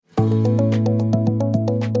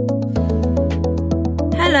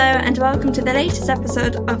and welcome to the latest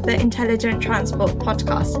episode of the Intelligent Transport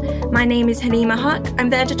podcast. My name is Halima Huck.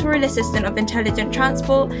 I'm the editorial assistant of Intelligent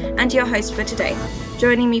Transport and your host for today.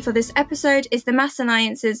 Joining me for this episode is the MaaS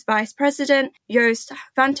Alliance's Vice President, Joost,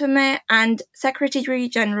 Vantomme, and Secretary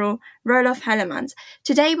General, Roelof Hellemans.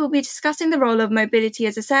 Today we'll be discussing the role of mobility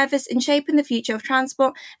as a service in shaping the future of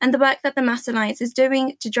transport and the work that the MaaS Alliance is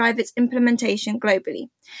doing to drive its implementation globally.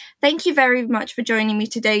 Thank you very much for joining me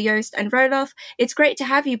today, Joost and Roelof. It's great to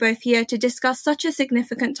have you both here to discuss such a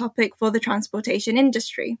significant topic for the transportation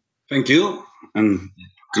industry. Thank you. I'm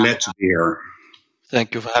glad to be here.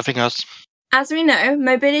 Thank you for having us. As we know,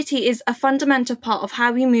 mobility is a fundamental part of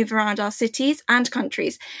how we move around our cities and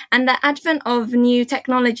countries, and the advent of new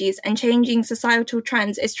technologies and changing societal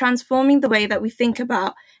trends is transforming the way that we think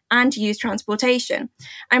about and use transportation.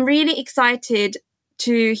 I'm really excited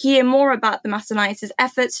to hear more about the MaaS Alliance's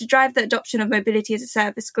efforts to drive the adoption of mobility as a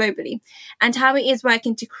service globally, and how it is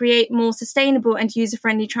working to create more sustainable and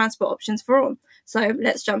user-friendly transport options for all. So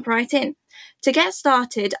let's jump right in. To get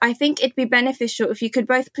started, I think it'd be beneficial if you could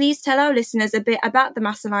both please tell our listeners a bit about the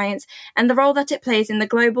MaaS Alliance and the role that it plays in the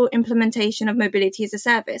global implementation of mobility as a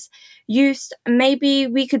service. Joost, maybe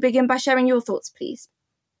we could begin by sharing your thoughts, please.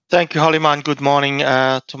 Thank you, Halima, and good morning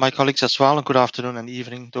to my colleagues as well, and good afternoon and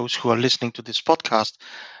evening, those who are listening to this podcast.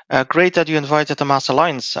 Great that you invited the MaaS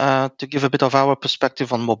Alliance to give a bit of our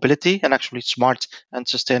perspective on mobility, and actually smart and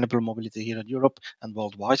sustainable mobility here in Europe and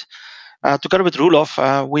worldwide. Together with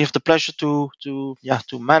Roelof, we have the pleasure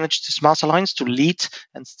to manage this MaaS Alliance, to lead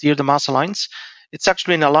and steer the MaaS Alliance. It's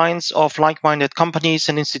actually an alliance of like-minded companies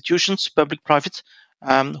and institutions, public-private,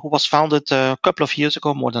 who was founded a couple of years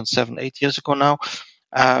ago, more than 7-8 years ago now,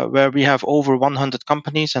 where we have over 100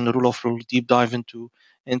 companies, and Roelof will deep dive into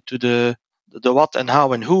the what and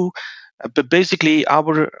how and who. But basically,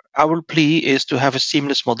 our plea is to have a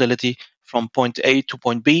seamless mobility from point A to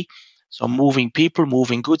point B. So moving people,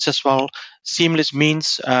 moving goods as well. Seamless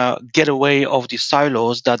means get away of the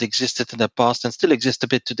silos that existed in the past and still exist a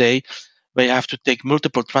bit today, where you have to take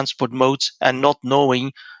multiple transport modes and not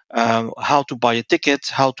knowing how to buy a ticket,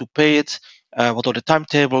 how to pay it, what are the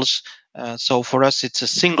timetables. So for us, it's a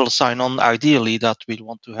single sign-on, ideally, that we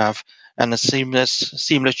want to have, and a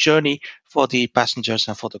seamless journey for the passengers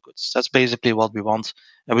and for the goods. That's basically what we want,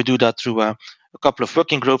 and we do that through a couple of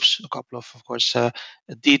working groups, a couple of course,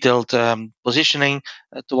 detailed positioning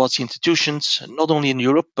towards the institutions, not only in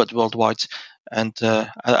Europe but worldwide. And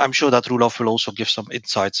I'm sure that Roelof will also give some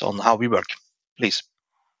insights on how we work. Please.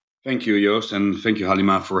 Thank you, Joost, and thank you,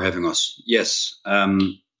 Halima, for having us. Yes,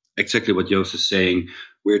 exactly what Joost is saying.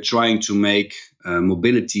 We're trying to make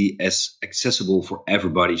mobility as accessible for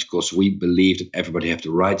everybody, because we believe that everybody has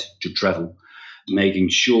the right to travel, making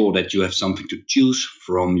sure that you have something to choose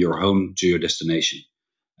from your home to your destination.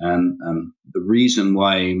 And the reason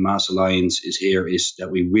why MaaS Alliance is here is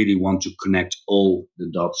that we really want to connect all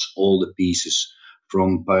the dots, all the pieces,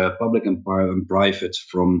 from public and private,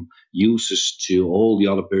 from users to all the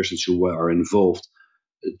other persons who are involved,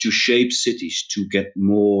 to shape cities, to get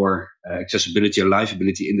more accessibility and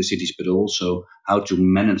livability in the cities, but also how to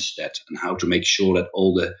manage that and how to make sure that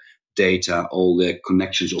all the data, all the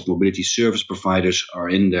connections of mobility service providers are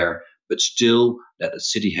in there, but still that the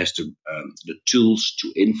city has the tools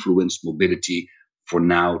to influence mobility for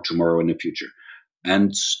now, tomorrow, and the future.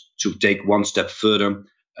 And to take one step further,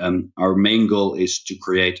 our main goal is to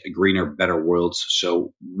create a greener, better world.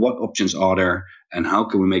 So what options are there, and how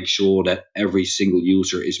can we make sure that every single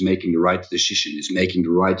user is making the right decision, is making the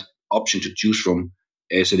right option to choose from,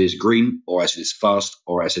 as it is green, or as it is fast,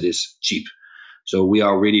 or as it is cheap. So we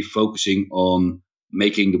are really focusing on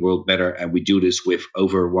making the world better, and we do this with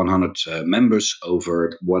over 100 members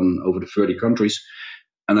over the 30 countries.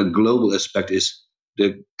 And a global aspect is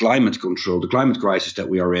the climate control. The climate crisis that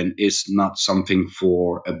we are in is not something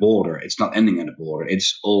for a border. It's not ending at a border.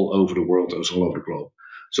 It's all over the world. It's all over the globe.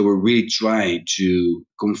 So we're really trying to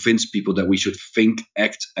convince people that we should think,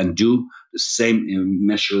 act, and do the same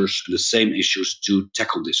measures, the same issues to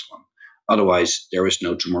tackle this one. Otherwise, there is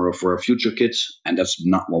no tomorrow for our future kids, and that's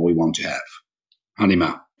not what we want to have.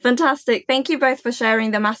 Halima. Fantastic. Thank you both for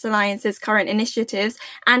sharing the MaaS Alliance's current initiatives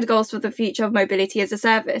and goals for the future of mobility as a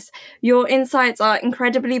service. Your insights are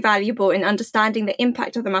incredibly valuable in understanding the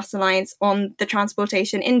impact of the MaaS Alliance on the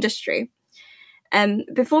transportation industry.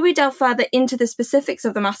 Before we delve further into the specifics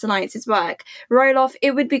of the MaaS Alliance's work, Roelof,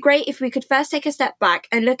 it would be great if we could first take a step back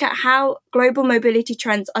and look at how global mobility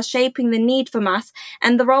trends are shaping the need for MaaS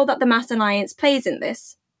and the role that the MaaS Alliance plays in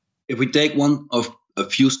this. If we take a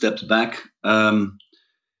few steps back,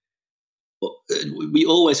 we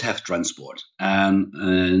always have transport. And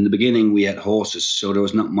in the beginning, we had horses, so there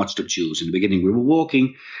was not much to choose. In the beginning, we were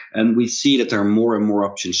walking, and we see that there are more and more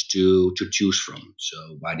options to choose from.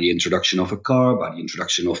 So by the introduction of a car, by the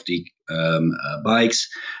introduction of the bikes,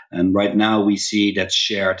 and right now we see that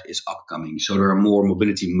shared is upcoming. So there are more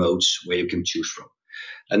mobility modes where you can choose from.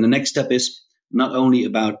 And the next step is not only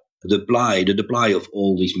about the apply of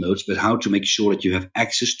all these modes, but how to make sure that you have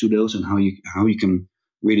access to those and how you can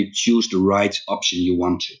really choose the right option you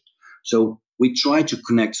want to. So we try to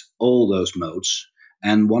connect all those modes,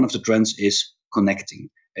 and one of the trends is connecting.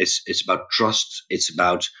 It's about trust. It's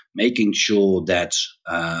about making sure that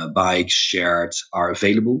bikes shared are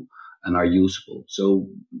available and are usable. So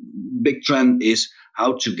big trend is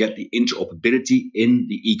how to get the interoperability in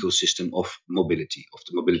the ecosystem of mobility, of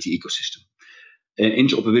the mobility ecosystem.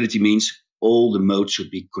 Interoperability means all the modes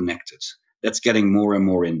should be connected. That's getting more and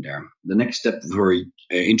more in there. The next step for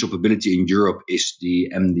interoperability in Europe is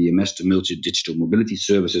the MDMS, the multi-digital mobility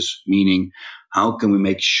services, meaning how can we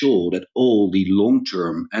make sure that all the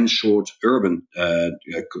long-term and short urban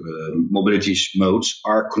mobility modes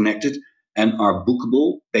are connected and are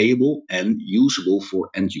bookable, payable, and usable for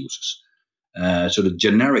end users. So the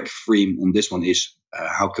generic theme on this one is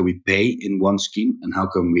how can we pay in one scheme, and how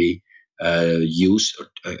can we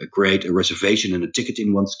create a reservation and a ticket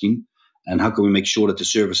in one scheme, and how can we make sure that the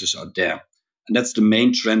services are there. And that's the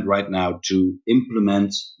main trend right now, to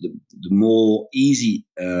implement the more easy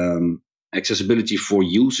accessibility for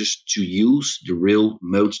users to use the real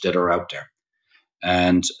modes that are out there.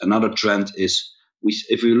 And another trend is,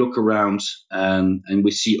 if we look around and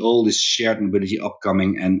we see all this shared mobility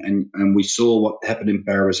upcoming, and we saw what happened in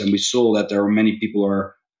Paris, and we saw that there are many people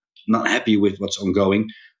are not happy with what's ongoing.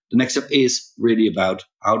 The next step is really about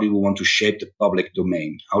how do we want to shape the public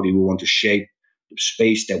domain? How do we want to shape the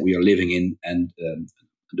space that we are living in, and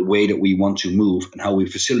the way that we want to move, and how we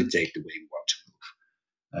facilitate the way we want to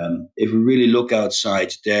move? If we really look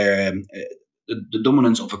outside, there the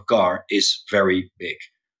dominance of a car is very big.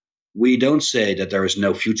 We don't say that there is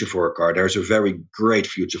no future for a car. There's a very great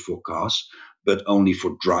future for cars, but only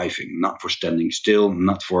for driving, not for standing still,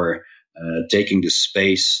 not for taking the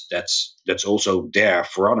space that's also there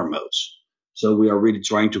for other modes. So we are really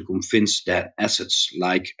trying to convince that assets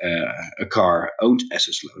like a car, owned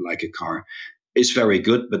assets like a car, is very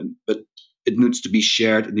good, but it needs to be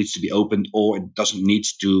shared, it needs to be opened, or it doesn't need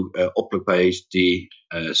to occupy the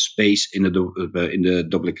space in the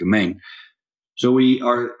public domain. So we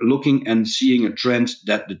are looking and seeing a trend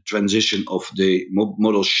that the transition of the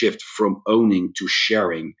model shift from owning to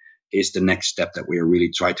sharing is the next step that we are really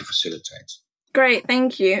trying to facilitate. Great,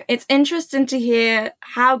 thank you. It's interesting to hear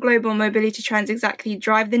how global mobility trends exactly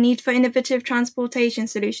drive the need for innovative transportation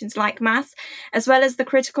solutions like MaaS, as well as the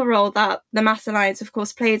critical role that the MaaS Alliance, of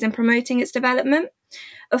course, plays in promoting its development.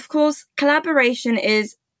 Of course, collaboration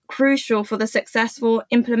is crucial for the successful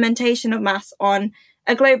implementation of MaaS on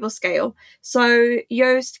a global scale. So,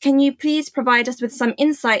 Joost, can you please provide us with some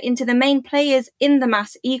insight into the main players in the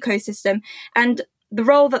MaaS ecosystem and the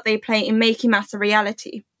role that they play in making MaaS a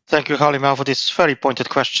reality? Thank you, Halima, for this very pointed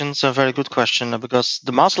question. It's a very good question, because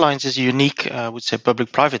the MaaS Alliance is a unique, I would say,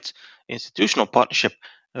 public-private institutional partnership.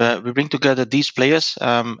 We bring together these players,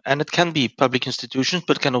 and it can be public institutions,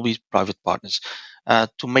 but it can also be private partners,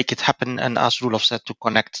 to make it happen. And as Roelof said, to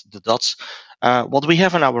connect the dots. What we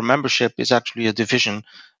have in our membership is actually a division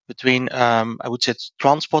between, I would say,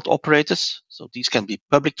 transport operators. So these can be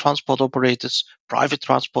public transport operators, private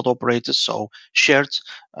transport operators, so shared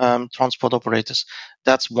transport operators.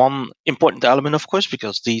 That's one important element, of course,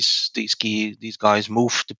 because these guys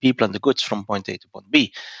move the people and the goods from point A to point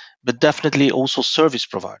B. But definitely also service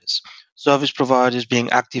providers. Service providers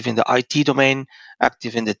being active in the IT domain,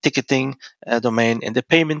 active in the ticketing domain, in the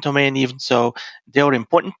payment domain even. So they are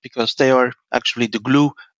important because they are actually the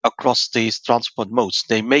glue across these transport modes.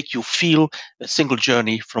 They make you feel a single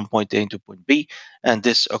journey from point A to point B, and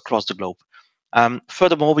this across the globe.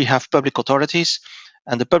 Furthermore, we have public authorities,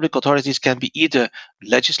 and the public authorities can be either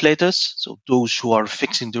legislators, so those who are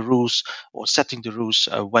fixing the rules or setting the rules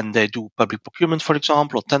when they do public procurement, for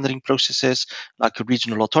example, or tendering processes, like a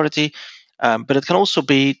regional authority. But it can also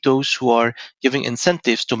be those who are giving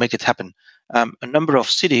incentives to make it happen. A number of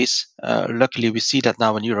cities, luckily we see that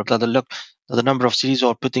now in Europe, that a number of cities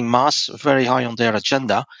are putting MaaS very high on their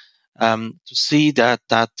agenda, to see that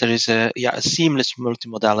there is a seamless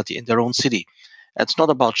multimodality in their own city. It's not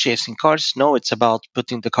about chasing cars. No, it's about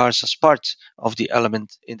putting the cars as part of the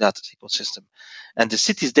element in that ecosystem. And the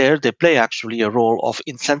cities there, they play actually a role of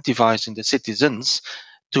incentivizing the citizens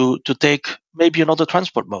to take maybe another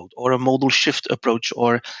transport mode or a modal shift approach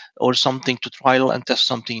or something to trial and test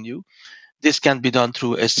something new. This can be done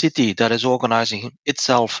through a city that is organizing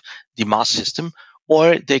itself the MaaS system,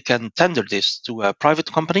 or they can tender this to a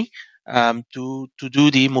private company to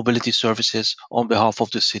do the mobility services on behalf of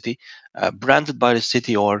the city, branded by the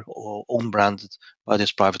city or own branded by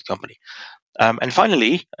this private company. And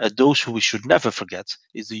finally, those who we should never forget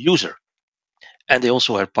is the user. And they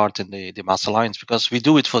also have part in the MaaS Alliance, because we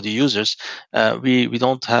do it for the users. We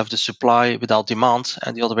don't have the supply without demand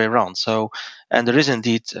and the other way around. So, and there is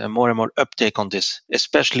indeed more and more uptake on this,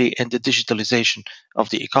 especially in the digitalization of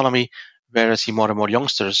the economy, where I see more and more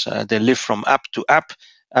youngsters, they live from app to app,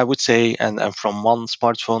 I would say, and from one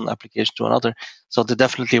smartphone application to another. So they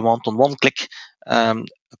definitely want on one click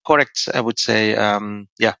correct, I would say,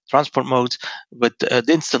 transport mode with the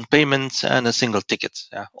instant payment and a single ticket,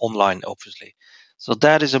 online, obviously. So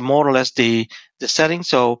that is more or less the setting.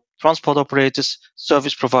 So transport operators,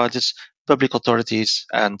 service providers, public authorities,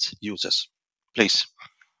 and users. Please.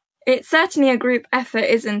 It's certainly a group effort,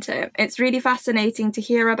 isn't it? It's really fascinating to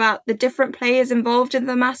hear about the different players involved in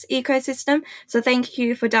the MaaS ecosystem, so thank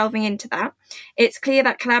you for delving into that. It's clear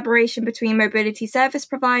that collaboration between mobility service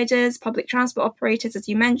providers, public transport operators, as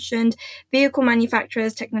you mentioned, vehicle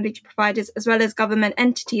manufacturers, technology providers, as well as government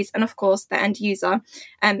entities, and of course the end user,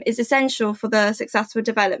 is essential for the successful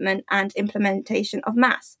development and implementation of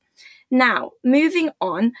MaaS. Now, moving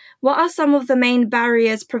on, what are some of the main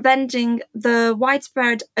barriers preventing the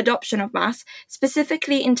widespread adoption of MaaS,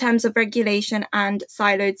 specifically in terms of regulation and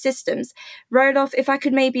siloed systems? Roelof, if I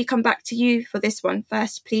could maybe come back to you for this one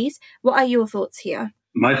first, please. What are your thoughts here?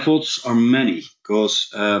 My thoughts are many,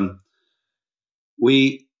 because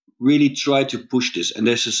we really try to push this, and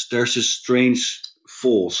there's a strange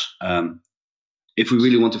force. If we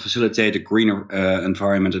really want to facilitate a greener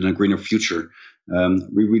environment and a greener future,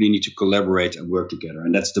 we really need to collaborate and work together.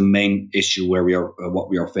 And that's the main issue where what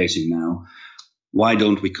we are facing now. Why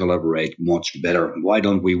don't we collaborate much better? Why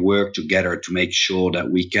don't we work together to make sure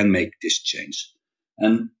that we can make this change?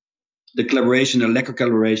 And the lack of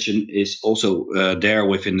collaboration is also there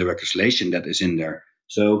within the legislation that is in there.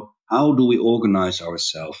 So how do we organize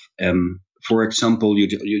ourselves? For example,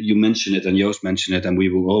 you mentioned it, and Joost mentioned it, and we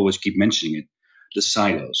will always keep mentioning it. The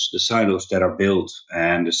silos that are built,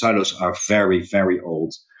 and the silos are very, very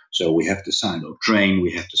old. So we have the silo train,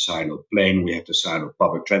 we have the silo plane, we have the silo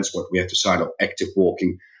public transport, we have the silo active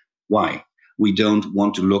walking. Why? We don't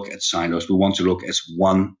want to look at silos. We want to look as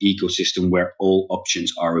one ecosystem where all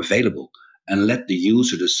options are available, and let the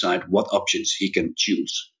user decide what options he can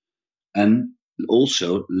choose. And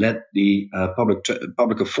also let the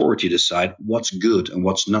public authority decide what's good and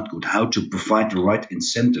what's not good, how to provide the right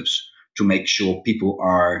incentives to make sure people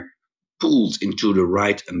are pulled into the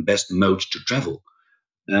right and best modes to travel.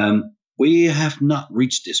 We have not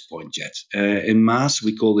reached this point yet. In MaaS,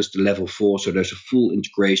 we call this the level 4, so there's a full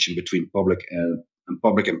integration between public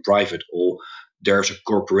and private, or there's a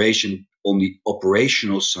cooperation on the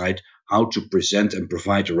operational side, how to present and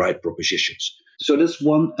provide the right propositions. So that's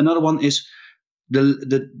one. Another one is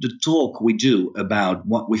the talk we do about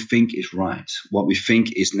what we think is right, what we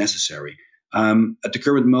think is necessary. At the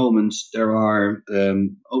current moment, there are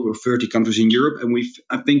over 30 countries in Europe, and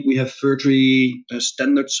I think we have 30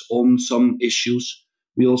 standards on some issues.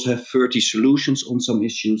 We also have 30 solutions on some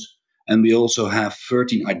issues, and we also have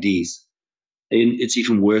 13 IDs. And it's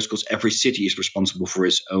even worse because every city is responsible for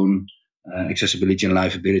its own accessibility and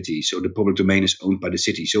livability. So the public domain is owned by the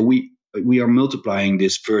city. So we are multiplying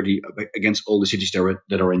this 30 against all the cities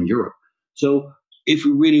that are in Europe. So if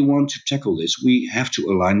we really want to tackle this, we have to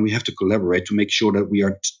align, we have to collaborate to make sure that we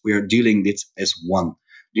are dealing this as one.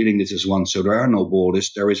 So there are no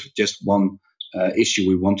borders. There is just one issue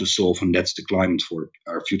we want to solve, and that's the climate for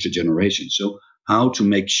our future generations. So how to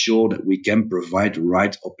make sure that we can provide the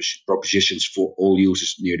right propositions for all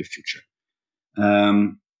users near the future.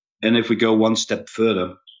 And if we go one step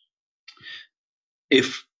further,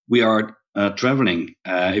 if we are traveling,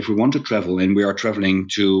 if we want to travel and we are traveling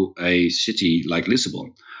to a city like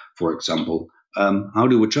Lisbon, for example, how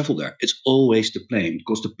do we travel there? It's always the plane,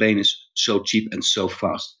 because the plane is so cheap and so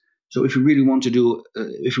fast. So if we really want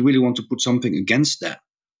to put something against that,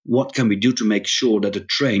 what can we do to make sure that the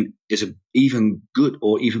train is an even good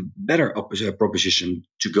or even better proposition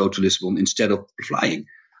to go to Lisbon instead of flying?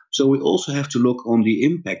 So we also have to look on the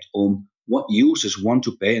impact on what users want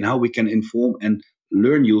to pay and how we can inform and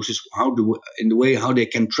learn users in the way how they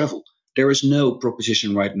can travel. There is no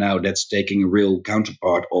proposition right now that's taking a real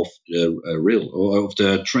counterpart of the rail or of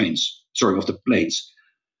the of the planes.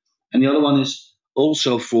 And the other one is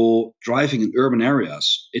also for driving in urban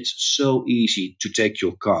areas. It's so easy to take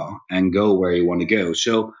your car and go where you want to go.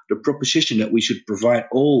 So the proposition that we should provide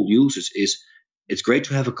all users is It's great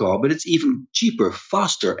to have a car, but it's even cheaper,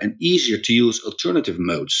 faster, and easier to use alternative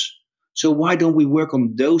modes. So why don't we work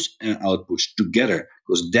on those outputs together?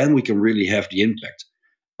 Because then we can really have the impact.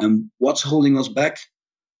 And what's holding us back?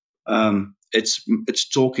 It's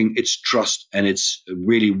talking, it's trust, and it's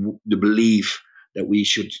really the belief that we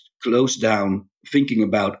should close down thinking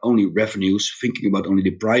about only revenues, thinking about only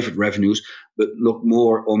the private revenues, but look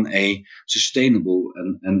more on a sustainable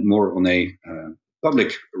and more on a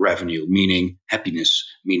public revenue, meaning happiness,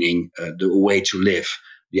 meaning the way to live.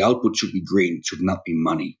 The output should be green, it should not be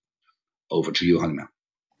money. Over to you, Halima.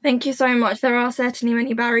 Thank you so much. There are certainly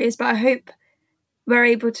many barriers, but I hope we're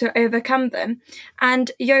able to overcome them. And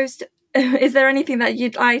Joost, is there anything that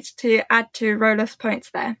you'd like to add to Roelof's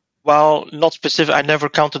points there? Well, not specific. I never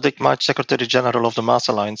contradict my Secretary General of the MaaS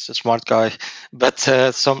Alliance, a smart guy. But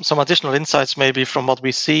some additional insights maybe from what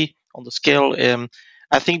we see on the scale.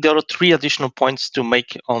 I think there are 3 additional points to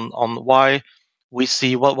make on why we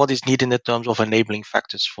see what is needed in terms of enabling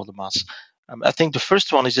factors for the MaaS. I think the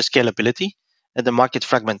first one is the scalability and the market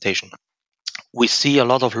fragmentation. We see a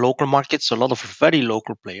lot of local markets, a lot of very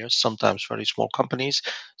local players, sometimes very small companies.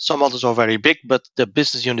 Some others are very big, but the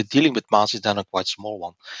business unit dealing with MaaS is then a quite small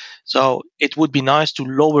one. So it would be nice to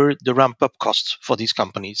lower the ramp-up costs for these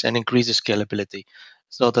companies and increase the scalability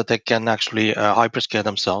so that they can actually hyperscale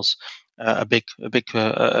themselves a bit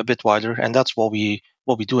wider. And that's what we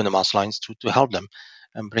do in the MaaS lines to help them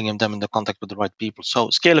and bringing them into contact with the right people. So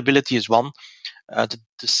scalability is one. The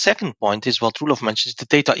second point is what Roelof mentioned, is the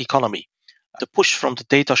data economy. The push from the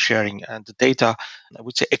data sharing and the data, I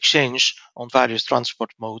would say, exchange on various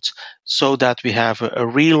transport modes so that we have a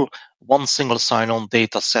real one single sign-on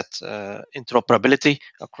data set interoperability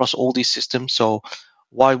across all these systems. So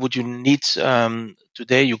why would you need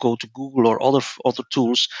today you go to Google or other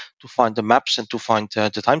tools to find the maps and to find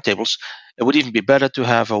the timetables? It would even be better to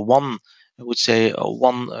have one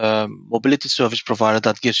mobility service provider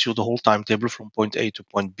that gives you the whole timetable from point A to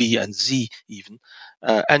point B and Z even,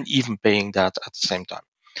 and even paying that at the same time.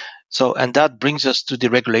 So, and that brings us to the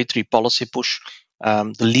regulatory policy push,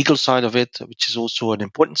 the legal side of it, which is also an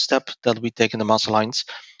important step that we take in the MaaS Alliance.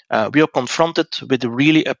 We are confronted with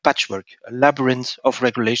really a patchwork, a labyrinth of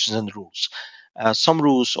regulations and rules. Some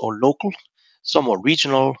rules are local, some are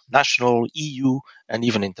regional, national, EU, and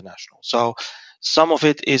even international. So some of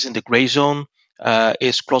it is in the gray zone,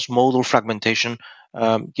 is cross-modal fragmentation.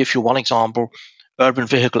 Give you one example, urban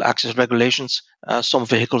vehicle access regulations. Some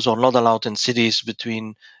vehicles are not allowed in cities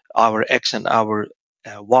between our X and our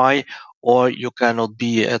Y, or you cannot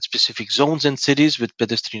be at specific zones in cities with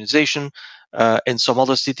pedestrianization. In some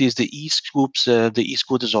other cities, the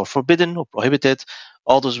e-scooters are forbidden or prohibited.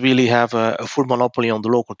 Others really have a full monopoly on the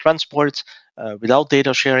local transport without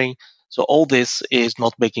data sharing. So all this is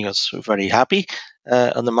not making us very happy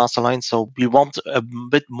on the MaaS Alliance. So we want a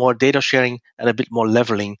bit more data sharing and a bit more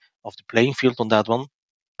leveling of the playing field on that one.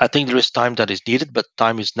 I think there is time that is needed, but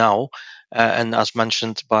time is now. And as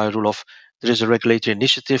mentioned by Roelof, there is a regulatory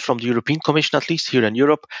initiative from the European Commission, at least here in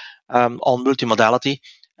Europe, on multimodality,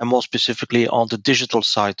 and more specifically on the digital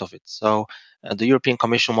side of it. So the European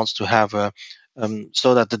Commission wants to have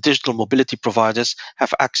so that the digital mobility providers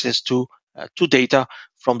have access to data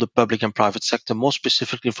from the public and private sector, more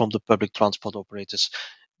specifically from the public transport operators,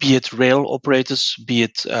 be it rail operators, be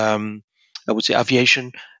it I would say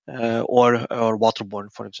aviation or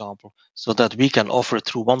waterborne, for example, so that we can offer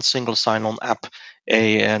through one single sign-on app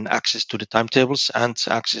an access to the timetables and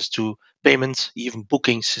access to payments, even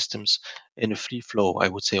booking systems in a free flow, I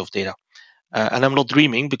would say, of data. And I'm not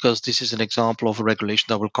dreaming, because this is an example of a regulation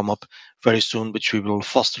that will come up very soon, which we will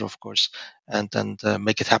foster, of course, and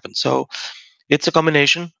make it happen. So it's a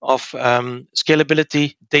combination of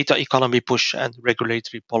scalability, data economy push, and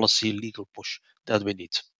regulatory policy legal push that we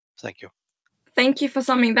need. Thank you. Thank you for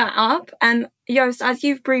summing that up. And Joost, as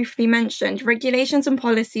you've briefly mentioned, regulations and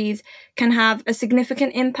policies can have a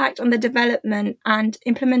significant impact on the development and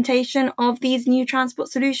implementation of these new transport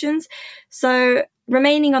solutions. So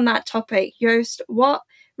remaining on that topic, Joost, what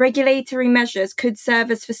regulatory measures could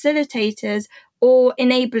serve as facilitators or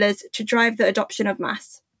enablers to drive the adoption of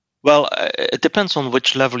MaaS? Well, it depends on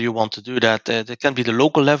which level you want to do that. There can be the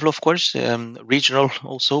local level, of course, regional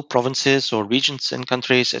also, provinces or regions in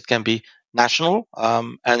countries. It can be national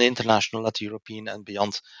and international at the European and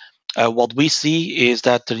beyond. What we see is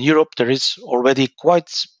that in Europe, there is already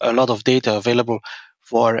quite a lot of data available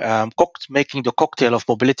for making the cocktail of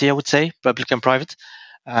mobility, I would say, public and private.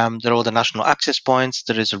 There are the national access points.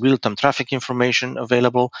 There is a real-time traffic information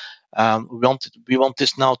available. We want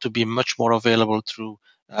this now to be much more available through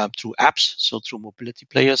apps, so through mobility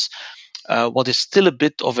players. What is still a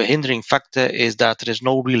bit of a hindering factor is that there is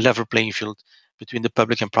no real level playing field between the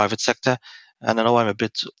public and private sector. And I know I'm a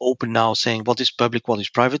bit open now saying what is public, what is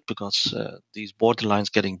private, because these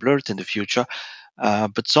borderlines getting blurred in the future.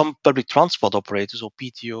 But some public transport operators or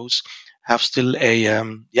PTOs have still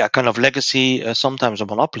a kind of legacy, sometimes a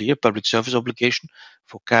monopoly, a public service obligation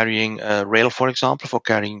for carrying rail, for example, for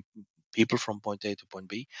carrying people from point A to point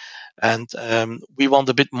B. And we want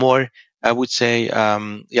a bit more, I would say,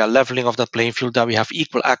 leveling of that playing field, that we have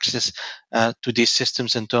equal access to these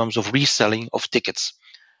systems in terms of reselling of tickets.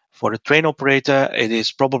 For a train operator, it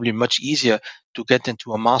is probably much easier to get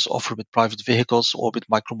into a MaaS offer with private vehicles or with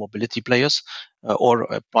micromobility players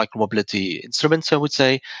or micromobility instruments, I would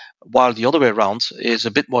say, while the other way around is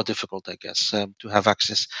a bit more difficult, I guess, to have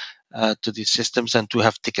access to these systems and to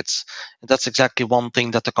have tickets. And that's exactly one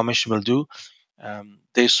thing that the Commission will do.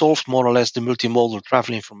 They solved more or less the multimodal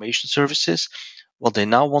travel information services. What they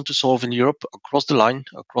now want to solve in Europe, across the line,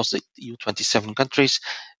 across the EU 27 countries,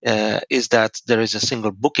 is that there is a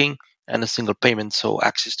single booking and a single payment, so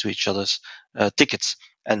access to each other's tickets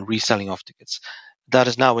and reselling of tickets. That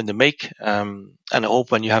is now in the make, and I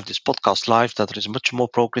hope when you have this podcast live that there is much more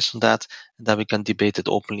progress on that, and that we can debate it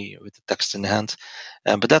openly with the text in hand.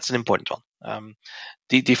 But that's an important one.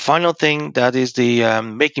 The final thing, that is the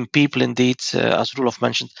making people indeed, as Roelof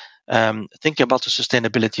mentioned, thinking about the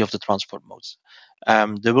sustainability of the transport modes.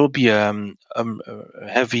 There will be a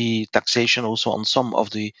heavy taxation also on some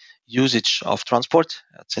of the usage of transport.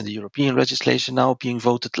 That's in the European legislation now being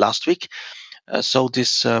voted last week. So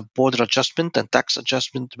this border adjustment and tax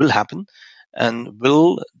adjustment will happen, and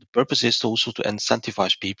the purpose is also to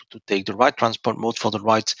incentivize people to take the right transport mode for the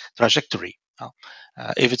right trajectory.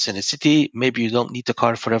 If it's in a city, maybe you don't need a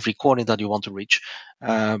car for every corner that you want to reach,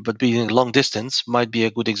 but being a long distance might be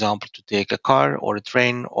a good example to take a car or a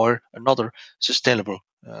train or another sustainable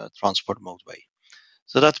transport mode way.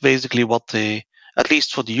 So that's basically at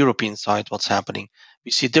least for the European side, what's happening.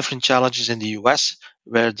 We see different challenges in the US,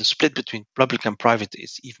 where the split between public and private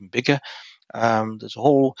is even bigger. There's a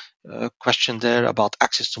whole question there about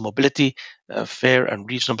access to mobility, fair and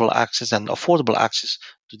reasonable access and affordable access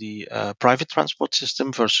to the private transport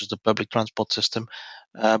system versus the public transport system.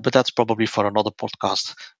 But that's probably for another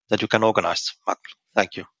podcast that you can organize. Mark,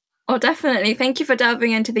 thank you. Oh, definitely. Thank you for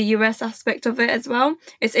delving into the US aspect of it as well.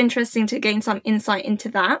 It's interesting to gain some insight into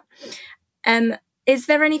that. Is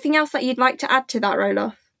there anything else that you'd like to add to that,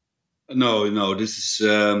 Roelof? No. This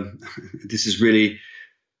is really,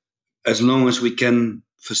 as long as we can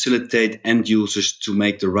facilitate end users to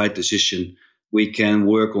make the right decision, we can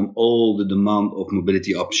work on all the demand of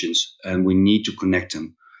mobility options, and we need to connect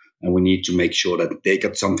them. And we need to make sure that they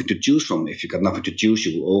got something to choose from. If you got nothing to choose,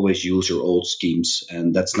 you will always use your old schemes.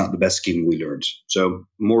 And that's not the best scheme we learned. So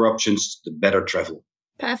more options, the better travel.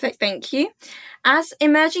 Perfect, thank you. As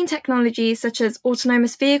emerging technologies such as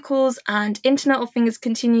autonomous vehicles and Internet of Things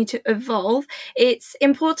continue to evolve, it's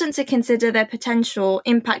important to consider their potential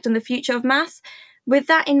impact on the future of MaaS. With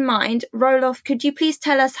that in mind, Roelof, could you please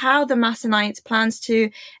tell us how the MaaS Alliance plans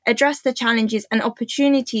to address the challenges and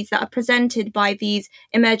opportunities that are presented by these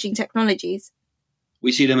emerging technologies?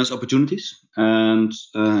 We see them as opportunities, and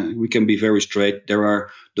we can be very straight. The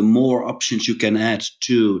more options you can add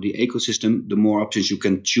to the ecosystem, the more options you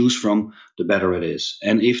can choose from, the better it is.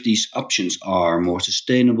 And if these options are more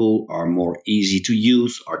sustainable, are more easy to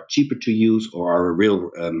use, are cheaper to use, or are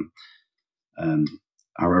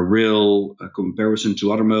a real comparison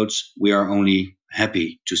to other modes, we are only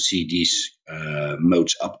happy to see these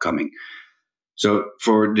modes upcoming. So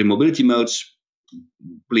for the mobility modes,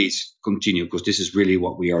 please continue, because this is really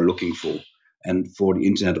what we are looking for. And for the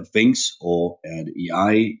Internet of Things or the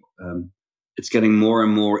AI, it's getting more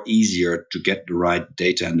and more easier to get the right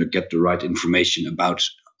data and to get the right information about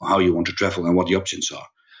how you want to travel and what the options are.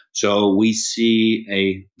 So we see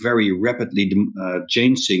a very rapidly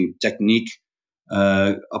changing technique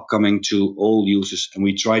upcoming to all users, and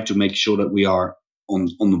we try to make sure that we are on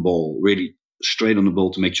the ball, really straight on the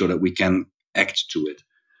ball, to make sure that we can act to it.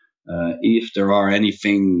 If there are any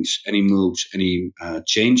things, any moves, any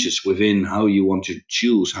changes within how you want to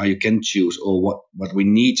choose, how you can choose, or what we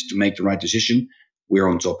need to make the right decision, we're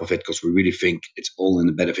on top of it, because we really think it's all in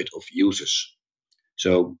the benefit of users.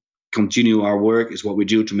 So continue our work is what we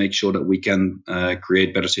do to make sure that we can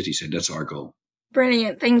create better cities, and that's our goal.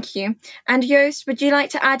 Brilliant, thank you. And Joost, would you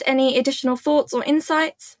like to add any additional thoughts or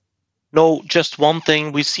insights? No, just one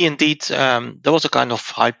thing. We see indeed there was a kind of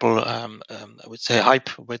hype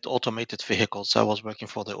with automated vehicles. I was working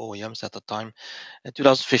for the OEMs at the time. In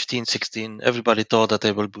 2015-16, everybody thought that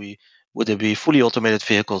there will be Would there be fully automated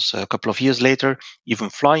vehicles a couple of years later, even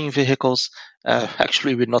flying vehicles?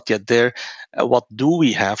 Actually, we're not yet there. What do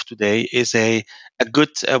we have today is a good,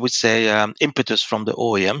 I would say, impetus from the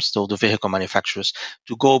OEMs, so the vehicle manufacturers,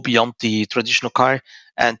 to go beyond the traditional car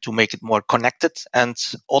and to make it more connected and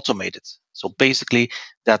automated. So basically,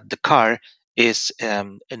 that the car is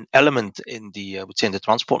an element in the, I would say, in the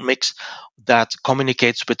transport mix that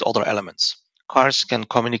communicates with other elements. Cars can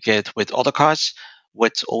communicate with other cars,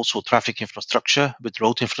 with also traffic infrastructure, with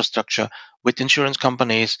road infrastructure, with insurance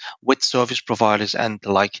companies, with service providers and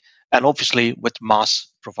the like, and obviously with MaaS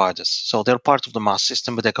providers. So they're part of the MaaS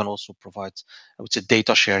system, but they can also provide, I would say,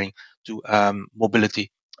 data sharing to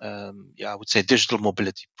mobility. I would say digital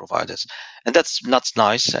mobility providers, and that's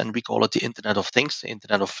nice. And we call it the Internet of Things, the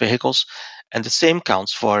Internet of Vehicles, and the same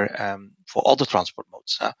counts for other transport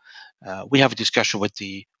modes. We have a discussion with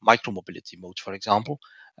the micromobility mode, for example.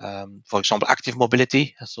 Active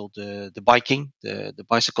mobility, so the biking, the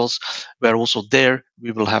bicycles, where also there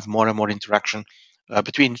we will have more and more interaction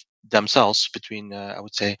between themselves, between I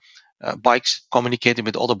would say bikes communicating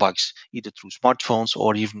with other bikes, either through smartphones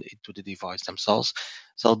or even into the device themselves.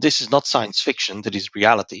 So this is not science fiction; that is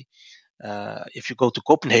reality. If you go to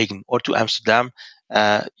Copenhagen or to Amsterdam,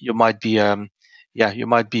 you might be you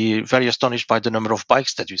might be very astonished by the number of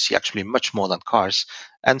bikes that you see, actually much more than cars,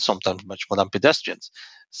 and sometimes much more than pedestrians.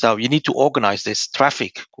 So you need to organize this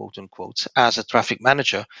traffic, quote unquote, as a traffic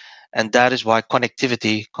manager. And that is why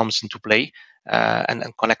connectivity comes into play,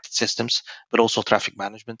 and connected systems, but also traffic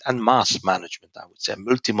management and MaaS management, I would say,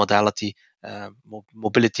 multimodality,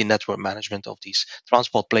 mobility network management of these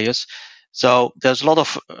transport players. So there's a lot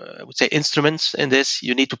of, I would say, instruments in this.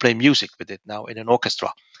 You need to play music with it now in an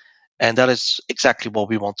orchestra. And that is exactly what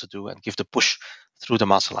we want to do and give the push through the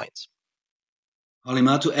MaaS Alliance.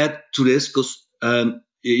 Halima, to add to this, because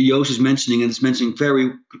Joost is mentioning, and it's mentioning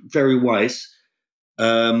very, very wise,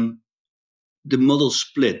 the model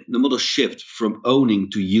split, the model shift from owning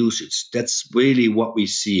to usage. That's really what we're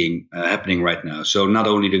seeing happening right now. So not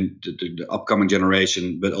only the upcoming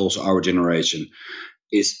generation, but also our generation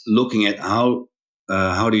is looking at how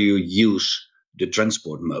do you use the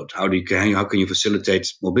transport mode? How can you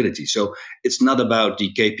facilitate mobility? So it's not about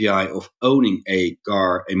the KPI of owning a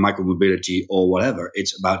car, a micromobility, or whatever.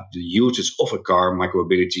 It's about the usage of a car,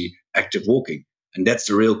 micromobility, active walking, and that's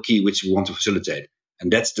the real key which we want to facilitate.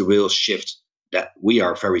 And that's the real shift that we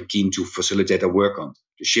are very keen to facilitate and work on.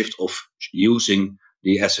 The shift of using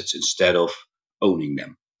the assets instead of owning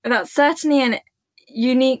them. That's certainly an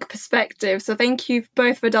unique perspective. So thank you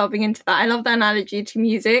both for delving into that. I love the analogy to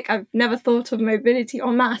music. I've never thought of mobility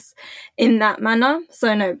or MaaS in that manner.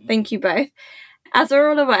 So no, thank you both. As we're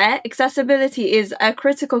all aware, accessibility is a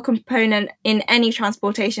critical component in any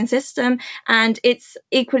transportation system, and it's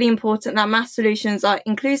equally important that MaaS solutions are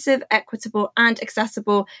inclusive, equitable, and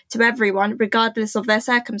accessible to everyone, regardless of their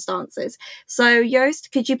circumstances. So,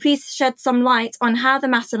 Joost, could you please shed some light on how the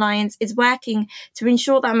MaaS Alliance is working to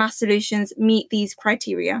ensure that MaaS solutions meet these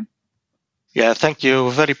criteria? Yeah, thank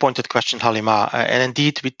you. Very pointed question, Halima. And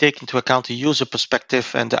indeed, we take into account the user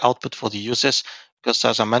perspective and the output for the users. Because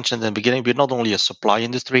as I mentioned in the beginning, we're not only a supply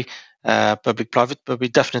industry, public-private, but we're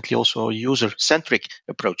definitely also a user-centric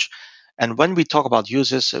approach. And when we talk about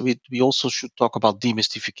users, we also should talk about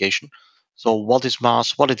demystification. So what is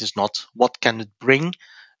MaaS, what it is not, what can it bring,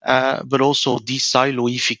 but also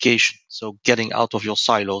de-siloification, so getting out of your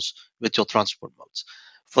silos with your transport modes.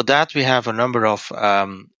 For that, we have a number of, I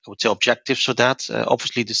would say, objectives for that.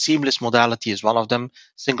 Obviously, the seamless modality is one of them,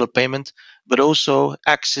 single payment, but also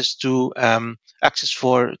access to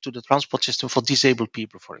the transport system for disabled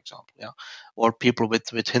people, for example, or people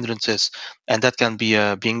with hindrances, and that can be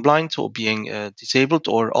being blind or being disabled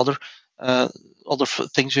or other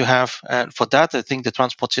things you have. And for that, I think the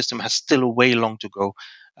transport system has still a way long to go.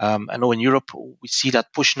 I know in Europe we see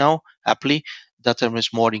that push now, happily, that there is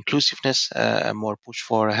more inclusiveness and more push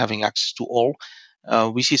for having access to all.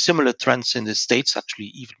 We see similar trends in the States, actually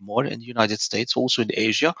even more in the United States, also in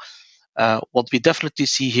Asia. What we definitely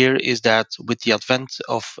see here is that with the advent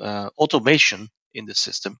of automation in the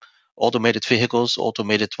system, automated vehicles,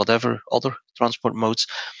 automated whatever other transport modes,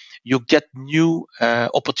 you get new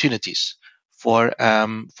opportunities for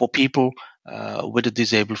people with a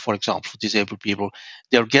disabled, for example, for disabled people.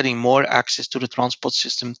 They're getting more access to the transport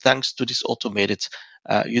system thanks to this automated.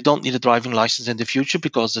 You don't need a driving license in the future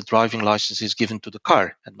because the driving license is given to the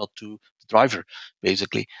car and not to the driver,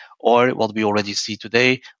 basically. Or what we already see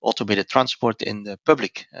today, automated transport in the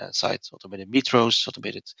public side, automated metros,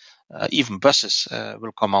 automated even buses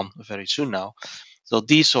will come on very soon now. So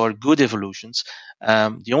these are good evolutions.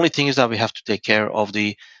 The only thing is that we have to take care of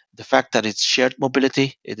the The fact that it's shared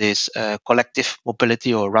mobility, it is collective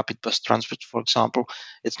mobility or rapid bus transit, for example.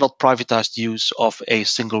 It's not privatized use of a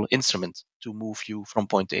single instrument to move you from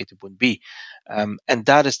point A to point B. And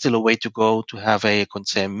that is still a way to go to have a, I could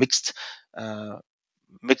say, mixed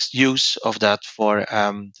use of that for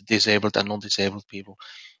the disabled and non-disabled people.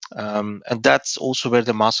 And that's also where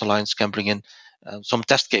the MaaS Alliance can bring in some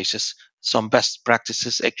test cases, some best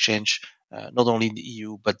practices exchange, not only in the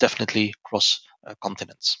EU, but definitely across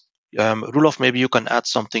continents. Roelof, maybe you can add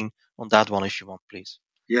something on that one if you want, please.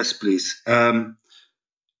 Yes, please. As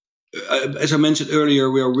I mentioned earlier,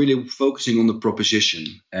 we are really focusing on the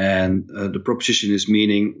proposition, and the proposition is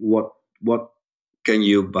meaning what can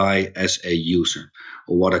you buy as a user,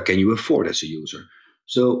 or what can you afford as a user.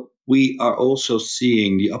 So we are also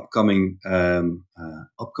seeing the upcoming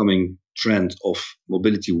trend of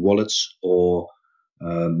mobility wallets or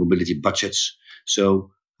mobility budgets.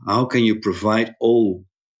 So how can you provide all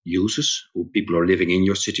users, who people are living in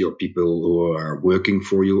your city, or people who are working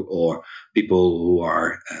for you, or people who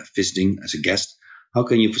are visiting as a guest, how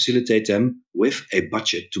can you facilitate them with a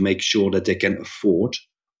budget to make sure that they can afford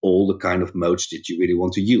all the kind of modes that you really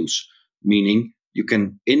want to use? Meaning you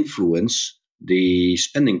can influence the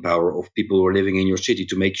spending power of people who are living in your city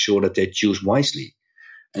to make sure that they choose wisely,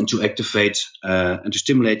 and to activate and to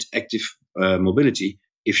stimulate active mobility.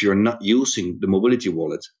 If you're not using the mobility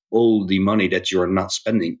wallet, all the money that you're not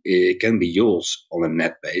spending, it can be yours on a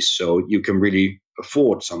net base. So you can really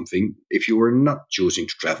afford something if you are not choosing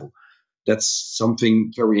to travel. That's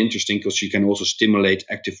something very interesting, because you can also stimulate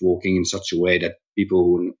active walking in such a way that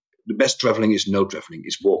the best traveling is no traveling,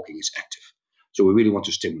 is walking, is active. So we really want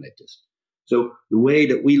to stimulate this. So the way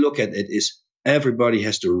that we look at it is everybody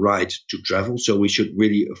has the right to travel. So we should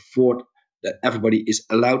really afford that everybody is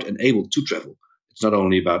allowed and able to travel. It's not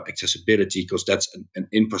only about accessibility, because that's an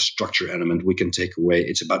infrastructure element we can take away.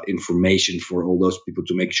 It's about information for all those people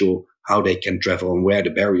to make sure how they can travel and where the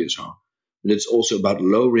barriers are. But it's also about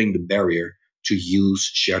lowering the barrier to use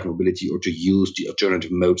shared mobility or to use the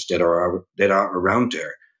alternative modes that are around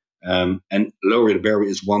there. And lower the barrier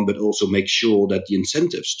is one, but also make sure that the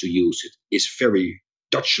incentives to use it is very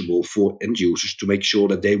touchable for end users to make sure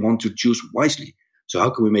that they want to choose wisely. So how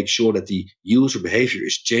can we make sure that the user behavior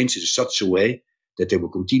is changed in such a way that they will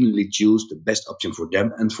continually choose the best option for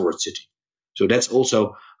them and for a city? So that's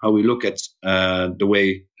also how we look at the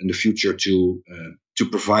way in the future to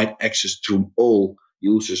provide access to all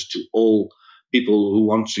users, to all people who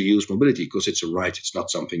want to use mobility, because it's a right. It's not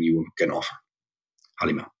something you can offer.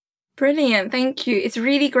 Halima. Brilliant, thank you. It's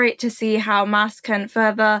really great to see how MaaS can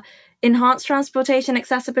further enhance transportation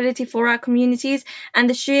accessibility for our communities and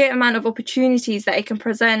the sheer amount of opportunities that it can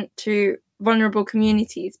present to vulnerable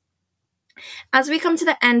communities. As we come to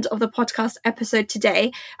the end of the podcast episode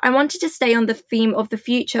today, I wanted to stay on the theme of the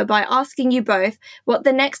future by asking you both what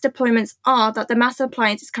the next deployments are that the MaaS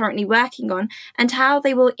Alliance is currently working on and how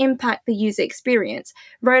they will impact the user experience.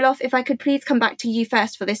 Roelof, if I could please come back to you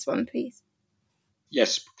first for this one, please.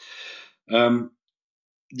 Yes.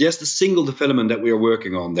 Yes, the single development that we are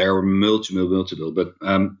working on, there are multiple, but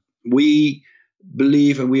we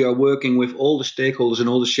believe, and we are working with all the stakeholders and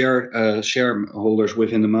all the shareholders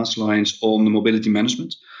within the MaaS Alliance on the mobility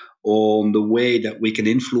management, on the way that we can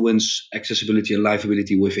influence accessibility and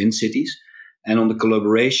livability within cities, and on the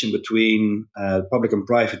collaboration between public and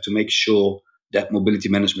private to make sure that mobility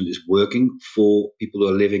management is working for people who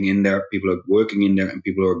are living in there, people who are working in there, and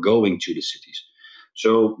people who are going to the cities.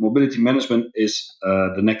 So mobility management is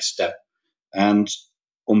the next step. And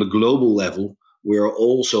on the global level, we are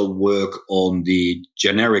also work on the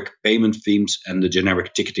generic payment themes and the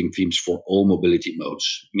generic ticketing themes for all mobility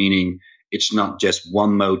modes, meaning it's not just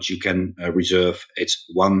one mode you can reserve, it's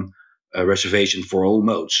one reservation for all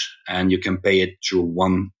modes, and you can pay it through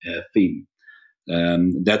one theme.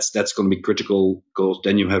 That's going to be critical, because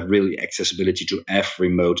then you have really accessibility to every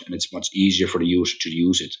mode, and it's much easier for the user to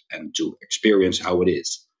use it and to experience how it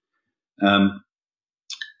is. And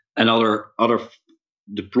other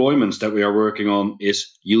deployments that we are working on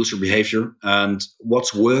is user behavior and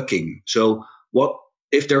what's working. So what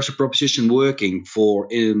if there's a proposition working for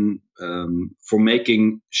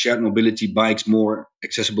making shared mobility bikes more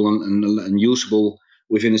accessible and usable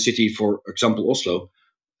within a city, for example Oslo,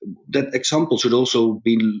 that example should also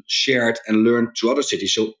be shared and learned to other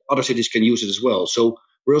cities, so other cities can use it as well. So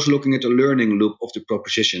we're also looking at the learning loop of the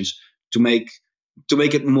propositions to make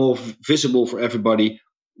it more visible for everybody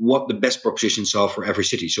what the best propositions are for every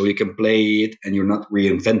city, so you can play it and you're not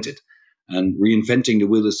reinvent it. And reinventing the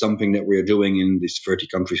wheel is something that we are doing in these 30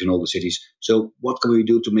 countries and all the cities. So what can we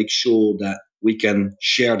do to make sure that we can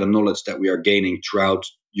share the knowledge that we are gaining throughout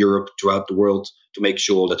Europe, throughout the world, to make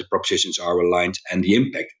sure that the propositions are aligned and the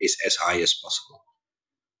impact is as high as possible.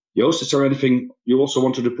 Joost, is there anything you also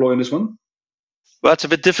want to deploy in this one? Well, it's a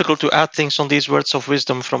bit difficult to add things on these words of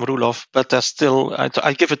wisdom from Roelof, but still,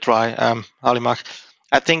 I give it a try, Halimach.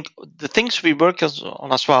 I think the things we work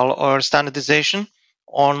on as well are standardization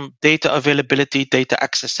on data availability, data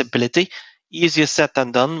accessibility. Easier said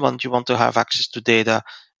than done when you want to have access to data,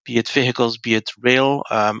 be it vehicles, be it rail,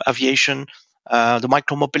 aviation, the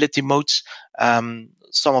micromobility modes.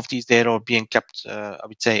 Some of these data are being kept, I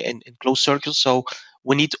would say, in closed circles. So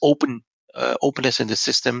we need openness in the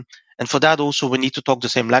system. And for that also, we need to talk the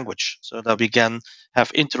same language so that we can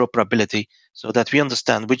have interoperability so that we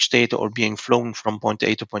understand which data are being flown from point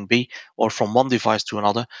A to point B or from one device to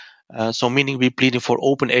another. So meaning we're pleading for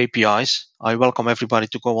open APIs. I welcome everybody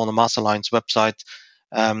to go on the MaaS Alliance website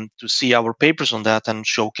to see our papers on that and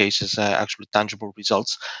showcases actually tangible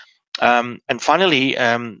results. And finally,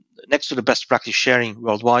 next to the best practice sharing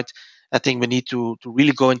worldwide, I think we need to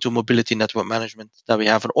really go into mobility network management, that we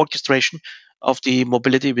have an orchestration of the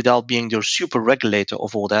mobility without being the super regulator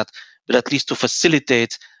of all that, but at least to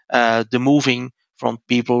facilitate the moving from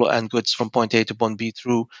people and goods from point A to point B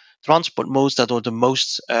through transport modes that are the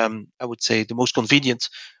most, I would say, the most convenient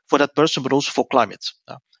for that person, but also for climate.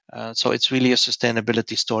 So it's really a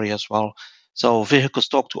sustainability story as well. So vehicles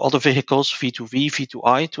talk to other vehicles, V2V,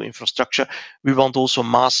 V2I, to infrastructure. We want also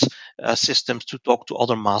MaaS systems to talk to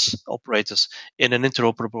other MaaS operators in an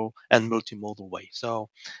interoperable and multimodal way. So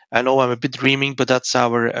I know I'm a bit dreaming, but that's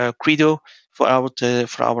our credo for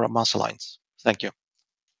our MaaS Alliance. Thank you.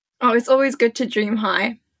 Oh, it's always good to dream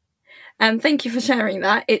high. Thank you for sharing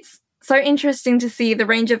that. It's so interesting to see the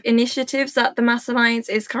range of initiatives that the MaaS Alliance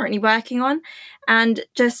is currently working on and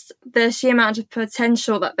just the sheer amount of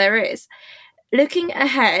potential that there is. Looking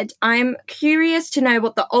ahead, I'm curious to know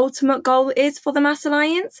what the ultimate goal is for the MaaS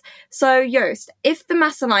Alliance. So, Joost, if the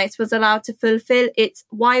MaaS Alliance was allowed to fulfill its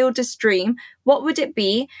wildest dream, what would it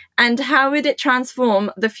be and how would it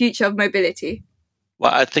transform the future of mobility?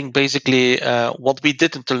 Well, I think basically what we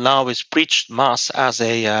did until now is preach MaaS as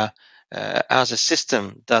a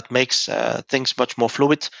system that makes things much more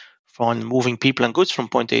fluid, from moving people and goods from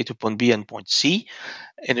point A to point B and point C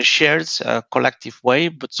in a shared collective way,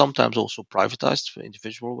 but sometimes also privatized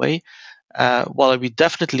individual way. What we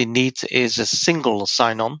definitely need is a single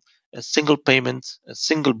sign-on, a single payment, a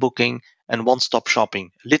single booking, and one-stop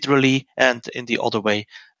shopping, literally and in the other way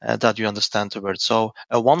that you understand the word. So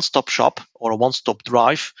a one-stop shop or a one-stop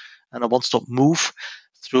drive and a one-stop move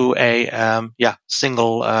through a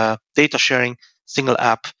single data sharing, single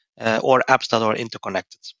app, or apps that are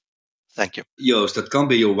interconnected. Thank you. Joost, that can't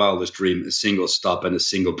be your wildest dream, a single stop and a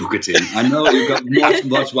single booking. I know you've got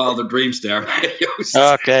much wilder dreams there, Joost.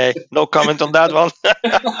 Okay, no comment on that one.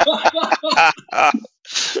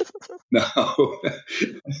 No.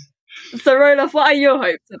 So, Roelof, what are your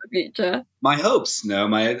hopes for the future? My hopes? No,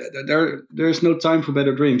 there's no time for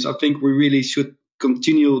better dreams. I think we really should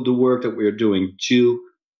continue the work that we're doing to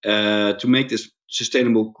make this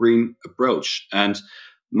sustainable green approach. And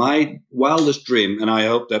my wildest dream, and I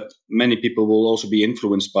hope that many people will also be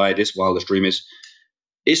influenced by this wildest dream,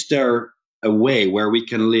 is there a way where we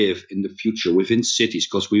can live in the future within cities,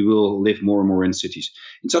 because we will live more and more in cities,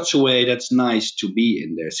 in such a way that's nice to be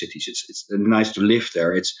in their cities. It's nice to live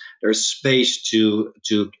there. There's space to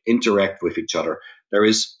interact with each other. There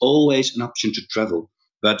is always an option to travel,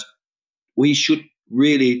 but we should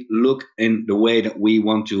really look in the way that we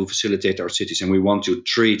want to facilitate our cities and we want to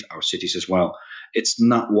treat our cities as well. It's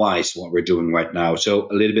not wise what we're doing right now. So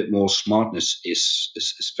a little bit more smartness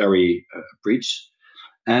is very preached.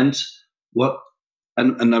 And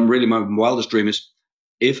I'm really, my wildest dream is,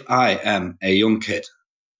 if I am a young kid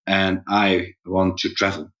and I want to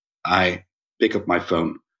travel, I pick up my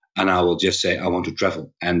phone and I will just say I want to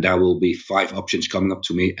travel, and there will be 5 options coming up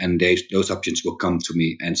to me, and those options will come to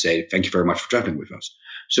me and say thank you very much for traveling with us.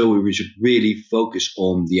 So we should really focus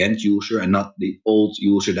on the end user and not the old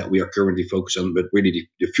user that we are currently focused on, but really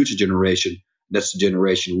the future generation. That's the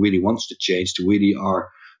generation who really wants to change, to really are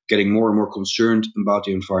getting more and more concerned about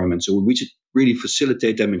the environment. So we should really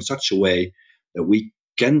facilitate them in such a way that we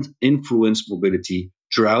can influence mobility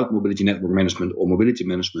throughout mobility network management or mobility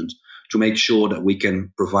management, to make sure that we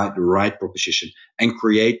can provide the right proposition and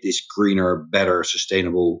create this greener, better,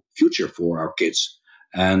 sustainable future for our kids.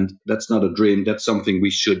 And that's not a dream. That's something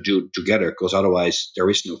we should do together, because otherwise there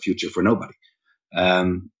is no future for nobody.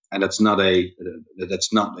 And that's not a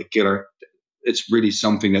killer. It's really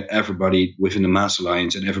something that everybody within the MaaS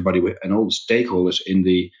Alliance and everybody and all the stakeholders in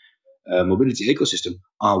the mobility ecosystem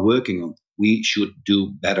are working on. we should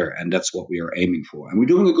do better. And that's what we are aiming for. And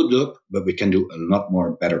we're doing a good job, but we can do a lot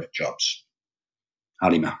more better jobs.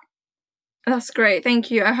 Halima. That's great.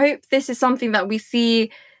 Thank you. I hope this is something that we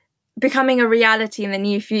see becoming a reality in the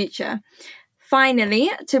near future. Finally,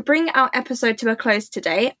 to bring our episode to a close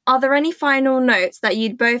today, are there any final notes that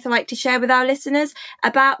you'd both like to share with our listeners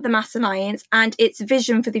about the MaaS Alliance and its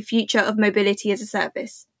vision for the future of mobility as a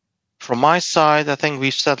service? From my side, I think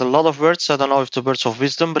we've said a lot of words. I don't know if the words of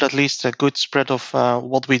wisdom, but at least a good spread of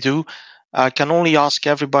what we do. I can only ask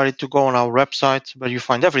everybody to go on our website where you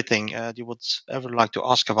find everything you would ever like to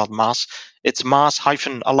ask about MaaS. It's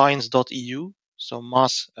maas-alliance.eu. So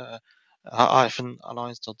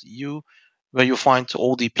maas-alliance.eu, where you find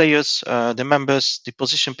all the players, the members, the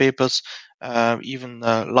position papers, even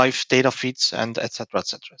live data feeds, and etc.,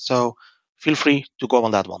 etc. So feel free to go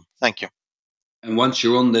on that one. Thank you. And once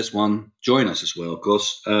you're on this one, join us as well,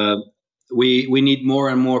 because we need more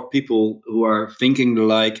and more people who are thinking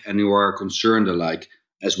alike and who are concerned alike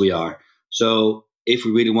as we are. So if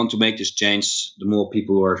we really want to make this change, the more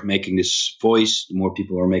people who are making this voice, the more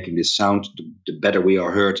people who are making this sound, the better we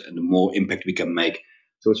are heard and the more impact we can make.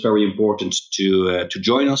 So it's very important to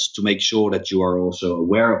join us, to make sure that you are also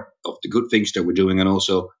aware of the good things that we're doing and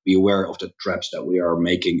also be aware of the traps that we are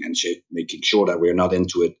making and making sure that we're not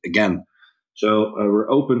into it again. So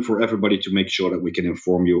we're open for everybody to make sure that we can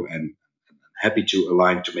inform you and happy to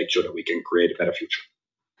align to make sure that we can create a better future.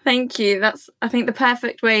 Thank you. That's, I think, the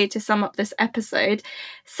perfect way to sum up this episode.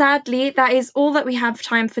 Sadly, that is all that we have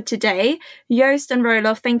time for today. Joost and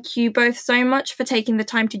Roelof, thank you both so much for taking the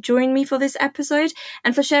time to join me for this episode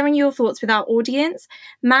and for sharing your thoughts with our audience.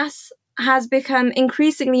 MaaS has become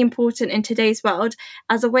increasingly important in today's world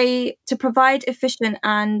as a way to provide efficient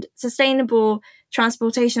and sustainable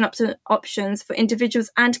transportation options for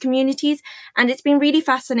individuals and communities. And it's been really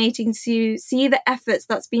fascinating to see the efforts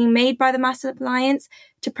that's being made by the MaaS Alliance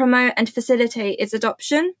to promote and facilitate its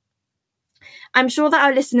adoption. I'm sure that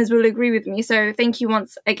our listeners will agree with me, so thank you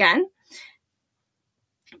once again.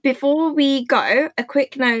 Before we go, a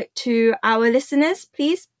quick note to our listeners,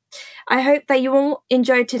 please. I hope that you all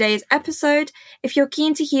enjoyed today's episode. If you're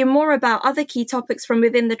keen to hear more about other key topics from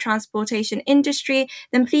within the transportation industry,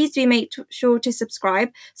 then please do make sure to subscribe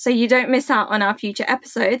so you don't miss out on our future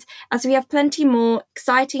episodes, as we have plenty more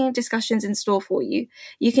exciting discussions in store for you.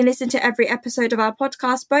 You can listen to every episode of our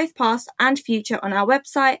podcast, both past and future, on our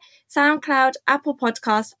website, SoundCloud, Apple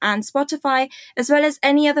Podcasts, and Spotify, as well as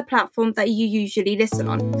any other platform that you usually listen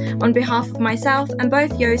on. On behalf of myself and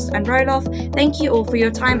both Joost and Roelof, thank you all for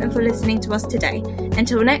your time and for listening to us today.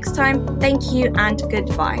 Until next time, thank you and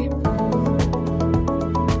goodbye.